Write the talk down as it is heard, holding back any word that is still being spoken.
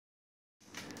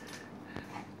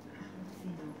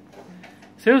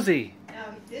Susie. Now,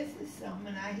 this is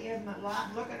something I have a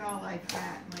lot. Look at all I've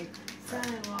got. My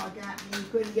son-in-law got me. He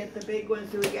couldn't get the big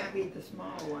ones, so he got me the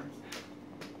small ones.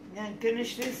 Then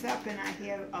finish this up, and I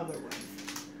have other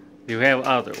ones. You have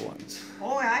other ones.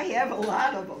 Oh, I have a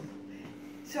lot of them.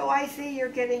 So I see you're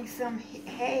getting some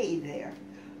hay there.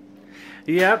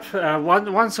 Yep,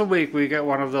 once a week we get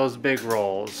one of those big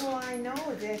rolls. Oh, I know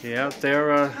that. Yep,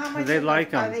 they're they like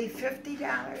them. Are they $50?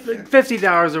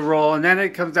 $50 a roll, and then it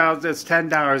comes out it's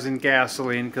 $10 in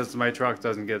gasoline because my truck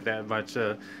doesn't get that much,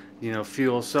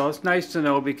 fuel. So it's nice to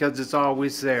know because it's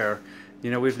always there.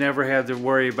 We've never had to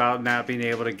worry about not being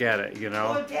able to get it.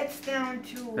 Oh, that's down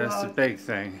to. That's the big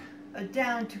thing.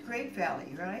 Down to Great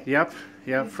Valley, right?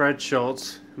 Yep. Fred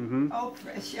Schultz. Oh,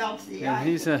 Fred Schultz, yeah.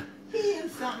 He's a. He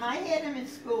is something. I had him in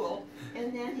school,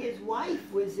 and then his wife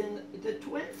was in the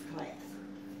twins class,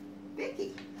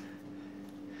 Vicky.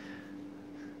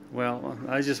 Well,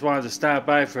 I just wanted to stop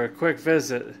by for a quick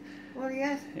visit. Well,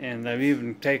 yes. And I've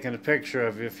even taken a picture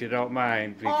of you, if you don't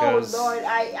mind, because... Oh, Lord,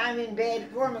 I'm in bad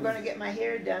form. I'm going to get my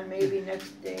hair done maybe next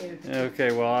day or two.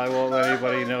 Okay, well, I won't let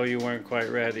anybody know you weren't quite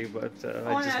ready, but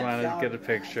I just wanted to get a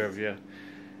picture of you.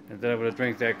 And then I'm going to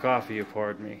drink that coffee you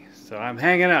poured me. So I'm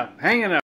hanging up.